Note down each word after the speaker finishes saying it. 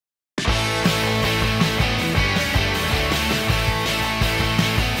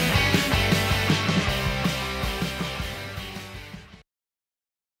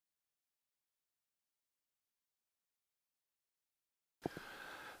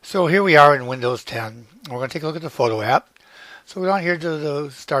So here we are in Windows 10. We're going to take a look at the photo app. So we're down here to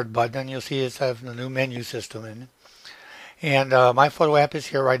the start button, and you'll see it's having the new menu system in. And my photo app is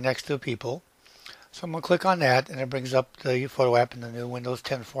here right next to people. So I'm going to click on that, and it brings up the photo app in the new Windows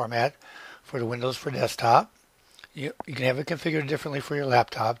 10 format for the Windows for desktop. You can have it configured differently for your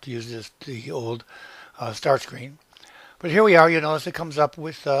laptop to use the old start screen. But here we are. You'll notice it comes up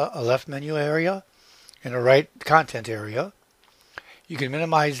with a left menu area and a right content area. You can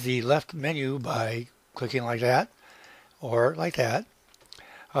minimize the left menu by clicking like that or like that.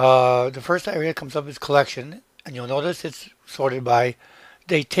 The first area comes up as collection, and you'll notice it's sorted by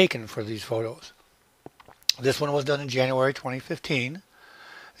date taken for these photos. This one was done in January 2015.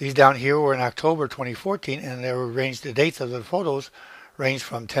 These down here were in October 2014, and they were arranged, the dates of the photos ranged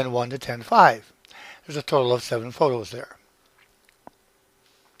from 10/1 to 10/5. There's a total of 7 photos there.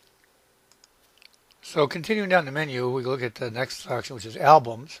 So continuing down the menu, we look at the next section, which is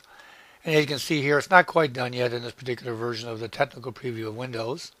albums. And as you can see here, it's not quite done yet in this particular version of the technical preview of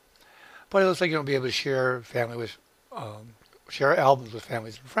Windows. But it looks like you'll be able to share share albums with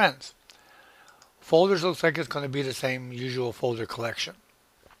families and friends. Folders looks like it's going to be the same usual folder collection.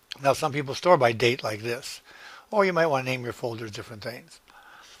 Now some people store by date like this, or you might want to name your folders different things.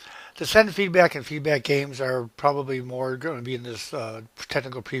 The send feedback and feedback games are probably more going to be in this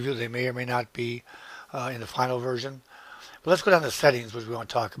technical preview. They may or may not be in the final version. But let's go down to settings, which we want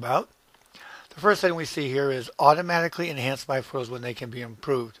to talk about. The first thing we see here is automatically enhance my photos when they can be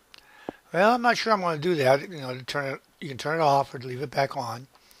improved. Well, I'm not sure I'm going to do that. You can turn it off or leave it back on.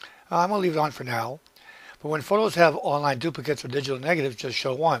 I'm going to leave it on for now. But when photos have online duplicates or digital negatives, just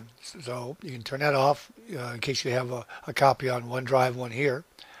show one. So you can turn that off in case you have a copy on OneDrive, one here.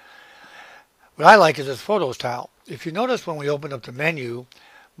 What I like is this photos tile. If you notice when we open up the menu,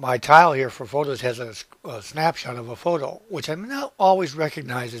 my tile here for photos has a snapshot of a photo, which I not always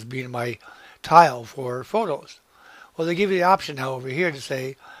recognize as being my tile for photos. Well, they give you the option now over here to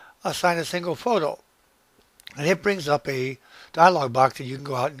say, assign a single photo. And it brings up a dialog box that you can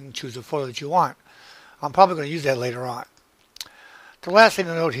go out and choose a photo that you want. I'm probably going to use that later on. The last thing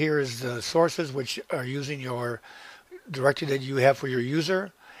to note here is the sources, which are using your directory that you have for your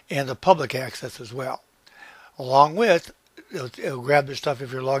user and the public access as well. Along with, it'll grab the stuff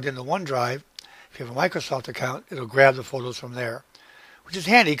if you're logged into OneDrive. If you have a Microsoft account, it'll grab the photos from there, which is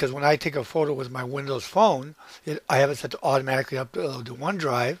handy because when I take a photo with my Windows phone, I have it set to automatically upload to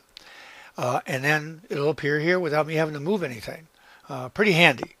OneDrive, and then it'll appear here without me having to move anything. Pretty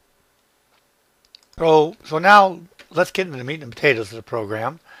handy. So now let's get into the meat and potatoes of the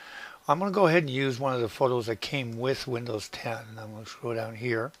program. I'm going to go ahead and use one of the photos that came with Windows 10. And I'm going to scroll down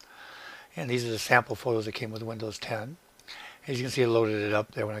here. And these are the sample photos that came with Windows 10. As you can see, it loaded it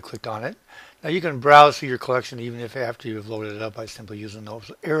up there when I clicked on it. Now you can browse through your collection even if after you've loaded it up by simply using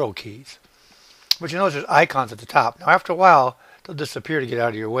those arrow keys. But you notice there's icons at the top. Now after a while, they'll disappear to get out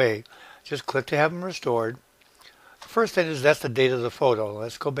of your way. Just click to have them restored. The first thing is that's the date of the photo.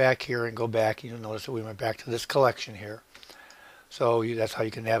 Let's go back here and go back. You'll notice that we went back to this collection here. So that's how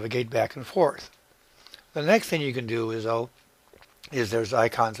you can navigate back and forth. The next thing you can do is there's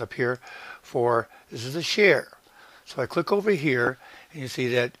icons up here for, this is a share. So I click over here and you see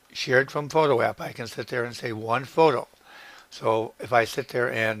that shared from photo app. I can sit there and say one photo. So if I sit there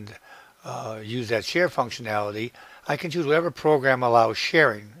and use that share functionality, I can choose whatever program allows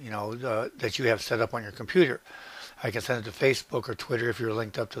sharing, that you have set up on your computer. I can send it to Facebook or Twitter if you're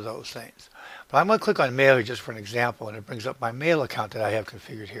linked up to those things. But I'm going to click on Mail here just for an example, and it brings up my mail account that I have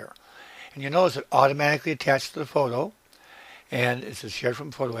configured here. And you'll notice it automatically attached to the photo, and it says shared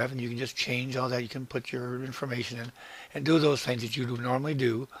from photo app, and you can just change all that. You can put your information in and do those things that you would normally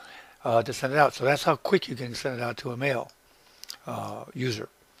do to send it out. So that's how quick you can send it out to a mail user.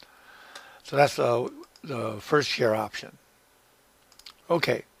 So that's the first share option.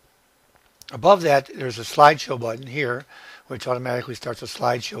 Okay. Above that, there's a slideshow button here, which automatically starts a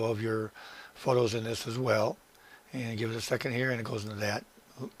slideshow of your photos in this as well. And give it a second here, and it goes into that.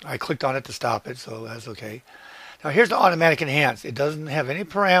 I clicked on it to stop it, so that's okay. Now here's the automatic enhance. It doesn't have any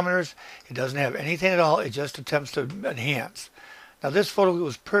parameters. It doesn't have anything at all. It just attempts to enhance. Now this photo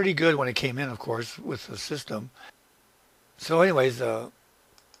was pretty good when it came in, of course, with the system. So anyways,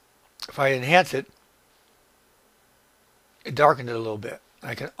 if I enhance it, it darkened it a little bit.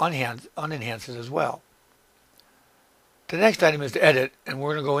 I can unenhance it as well. The next item is to edit, and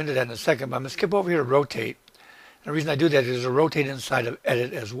we're going to go into that in a second, but I'm going to skip over here to rotate. And the reason I do that is to rotate inside of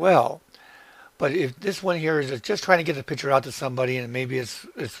edit as well. But if this one here is just trying to get the picture out to somebody, and maybe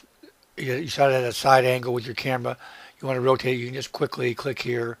you shot it at a side angle with your camera, you want to rotate, you can just quickly click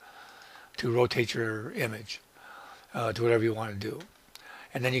here to rotate your image to whatever you want to do.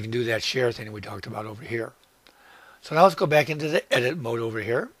 And then you can do that share thing that we talked about over here. So now let's go back into the edit mode over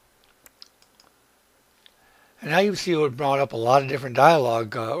here. And now you see it brought up a lot of different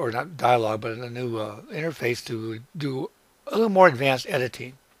dialogue, or not dialogue, but a new interface to do a little more advanced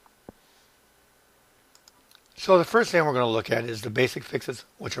editing. So the first thing we're going to look at is the basic fixes,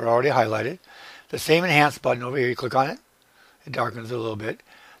 which are already highlighted. The same enhance button over here, you click on it, it darkens it a little bit.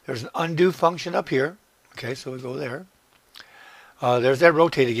 There's an undo function up here. Okay, so we go there. There's that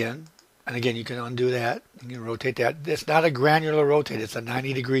rotate again. And again, you can undo that. You can rotate that. It's not a granular rotate. It's a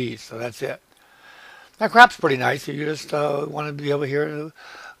 90 degrees. So that's it. Now, crop's pretty nice. You just want to be able here to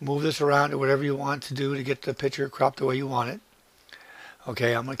move this around to whatever you want to do to get the picture cropped the way you want it.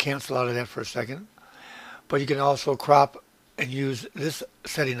 Okay, I'm going to cancel out of that for a second. But you can also crop and use this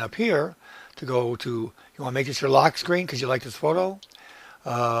setting up here to go to, you want to make this your lock screen because you like this photo.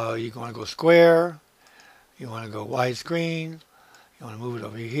 You want to go square. You want to go widescreen. You want to move it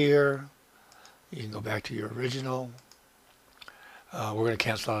over here. You can go back to your original. We're going to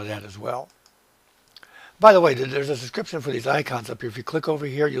cancel out of that as well. By the way, there's a description for these icons up here. If you click over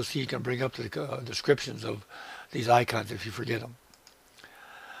here, you'll see you can bring up the descriptions of these icons if you forget them.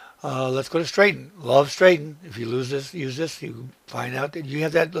 Let's go to straighten. Love straighten. If you lose this, use this. You find out that you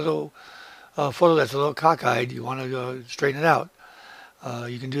have that little photo that's a little cockeyed. You want to straighten it out.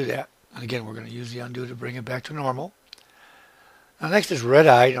 You can do that. And again, we're going to use the undo to bring it back to normal. Now next is red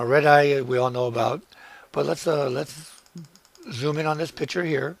eye. Now red eye we all know about, but let's zoom in on this picture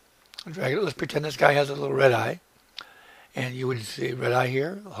here. Drag it. Let's pretend this guy has a little red eye, and you would see red eye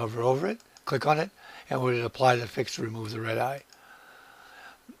here. Hover over it, click on it, and would apply the fix to remove the red eye.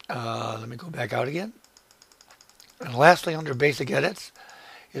 Let me go back out again. And lastly, under basic edits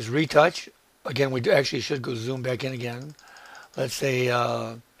is retouch. Again, we actually should go zoom back in again. Let's say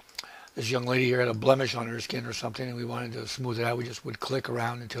this young lady here had a blemish on her skin or something, and we wanted to smooth it out. We just would click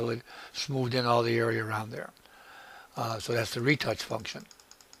around until it smoothed in all the area around there. So that's the retouch function.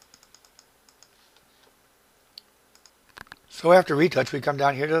 So after retouch, we come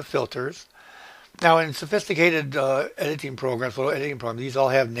down here to filters. Now in sophisticated editing programs, photo editing programs, these all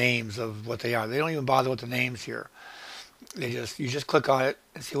have names of what they are. They don't even bother with the names here. You just click on it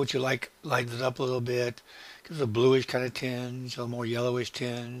and see what you like. Lightens it up a little bit, gives a bluish kind of tinge, a more yellowish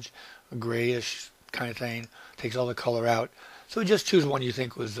tinge, a grayish kind of thing. Takes all the color out. So just choose one you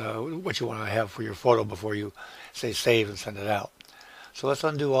think was what you want to have for your photo before you say save and send it out. So let's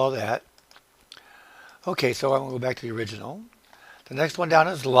undo all that. Okay, so I'm going to go back to the original. The next one down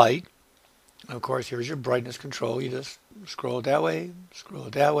is light. And of course, here's your brightness control. You just scroll it that way, scroll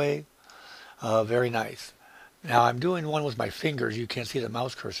it that way. Very nice. Now I'm doing one with my fingers. You can't see the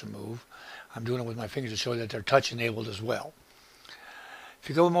mouse cursor move. I'm doing it with my fingers to show that they're touch enabled as well. If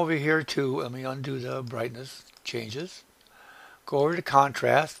you go over here to, let me undo the brightness changes. Go over to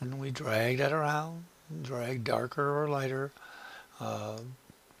contrast, and we drag that around. Drag darker or lighter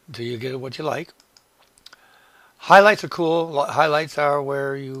until you get what you like. Highlights are cool. Highlights are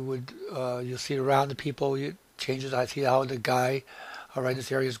where you would you'll see around the people. It changes. I see how the guy right in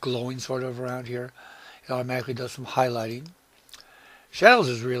this area is glowing sort of around here. It automatically does some highlighting. Shadows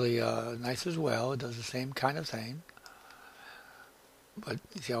is really nice as well. It does the same kind of thing. But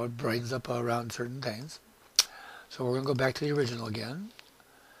you see how it brightens up around certain things. So we're going to go back to the original again.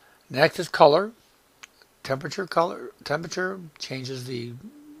 Next is color. Temperature changes the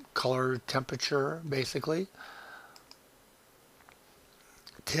color temperature basically.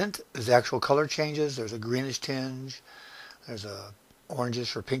 Tint is actual color changes. There's a greenish tinge. There's a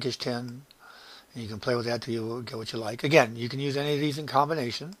orangish or pinkish tint. And you can play with that till you get what you like. Again, you can use any of these in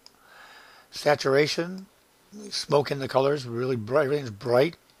combination. Saturation, smoke in the colors, really bright. Everything's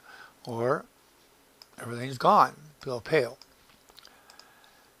bright or everything's gone, feel pale.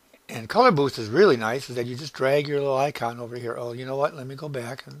 And color boost is really nice, is that you just drag your little icon over here. Oh, you know what? Let me go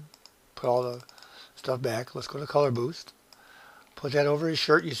back and put all the stuff back. Let's go to color boost. Put that over his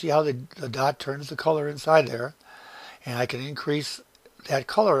shirt. You see how the dot turns the color inside there. And I can increase that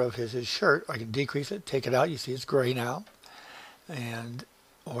color of his shirt. I can decrease it, take it out. You see it's gray now.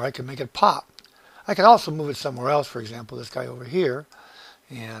 Or I can make it pop. I can also move it somewhere else. For example, this guy over here.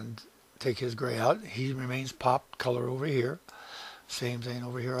 And take his gray out. He remains pop color over here. Same thing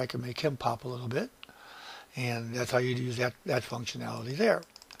over here. I can make him pop a little bit. And that's how you use that functionality there.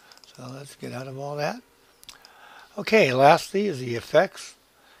 So let's get out of all that. Okay, lastly is the effects.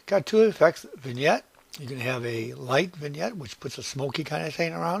 Got two effects. Vignette. You can have a light vignette, which puts a smoky kind of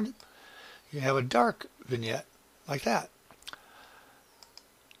thing around it. You can have a dark vignette, like that.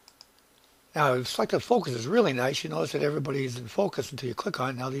 Now, selective focus is really nice. You notice that everybody's in focus until you click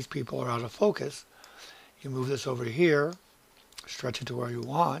on it. Now these people are out of focus. You move this over here. stretch it to where you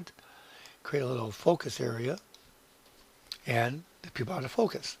want, create a little focus area, and the people out of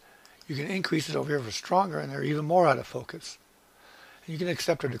focus. You can increase it over here for stronger, and they're even more out of focus. And you can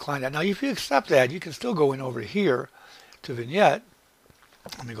accept or decline that. Now, if you accept that, you can still go in over here to vignette.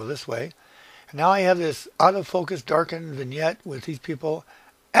 Let me go this way. And now I have this out of focus, darkened vignette with these people.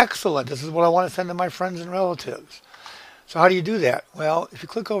 Excellent. This is what I want to send to my friends and relatives. So how do you do that? Well, if you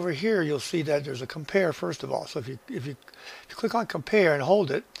click over here, you'll see that there's a compare first of all. So if you click on compare and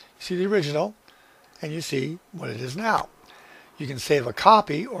hold it, you see the original, and you see what it is now. You can save a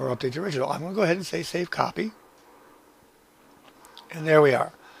copy or update the original. I'm going to go ahead and say save copy. And there we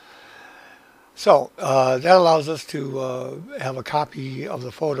are. So that allows us to have a copy of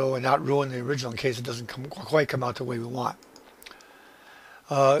the photo and not ruin the original in case it doesn't quite come out the way we want.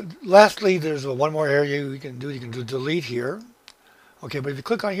 Lastly, there's one more area you can do. You can do delete here. Okay, but if you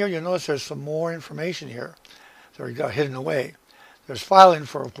click on here, you'll notice there's some more information here that we got hidden away. There's file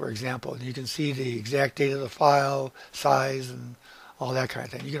info, for example, and you can see the exact date of the file, size, and all that kind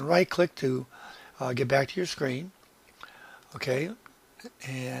of thing. You can right-click to get back to your screen. Okay,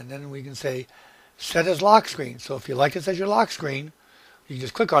 and then we can say set as lock screen. So if you like this as your lock screen, you can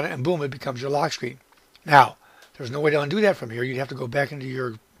just click on it, and boom, it becomes your lock screen. Now, there's no way to undo that from here. You'd have to go back into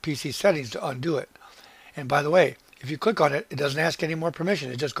your PC settings to undo it. And by the way, if you click on it, it doesn't ask any more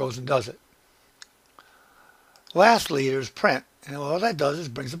permission. It just goes and does it. Lastly, there's print. And all that does is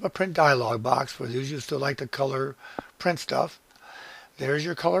brings up a print dialog box for those who still like the color print stuff. There's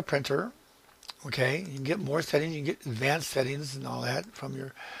your color printer. Okay, you can get more settings. You can get advanced settings and all that from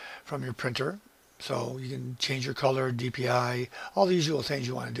your printer. So you can change your color, DPI, all the usual things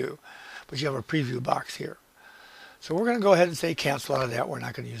you want to do. But you have a preview box here. So we're going to go ahead and say cancel out of that. We're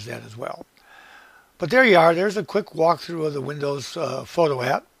not going to use that as well. But there you are. There's a quick walkthrough of the Windows Photo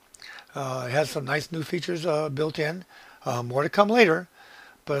app. It has some nice new features built in. More to come later.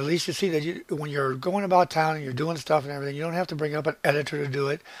 But at least you see that when you're going about town and you're doing stuff and everything, you don't have to bring up an editor to do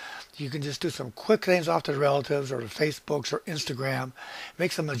it. You can just do some quick things off to the relatives or to Facebooks or Instagram.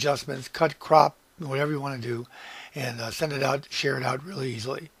 Make some adjustments, cut, crop, whatever you want to do, and send it out, share it out really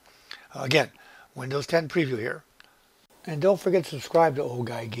easily. Again, Windows 10 preview here. And don't forget to subscribe to Old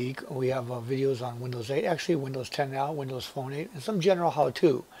Guy Geek. We have videos on Windows 8, actually Windows 10 now, Windows Phone 8, and some general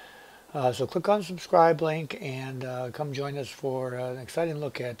how-to. So click on the subscribe link and come join us for an exciting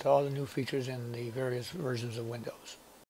look at all the new features in the various versions of Windows.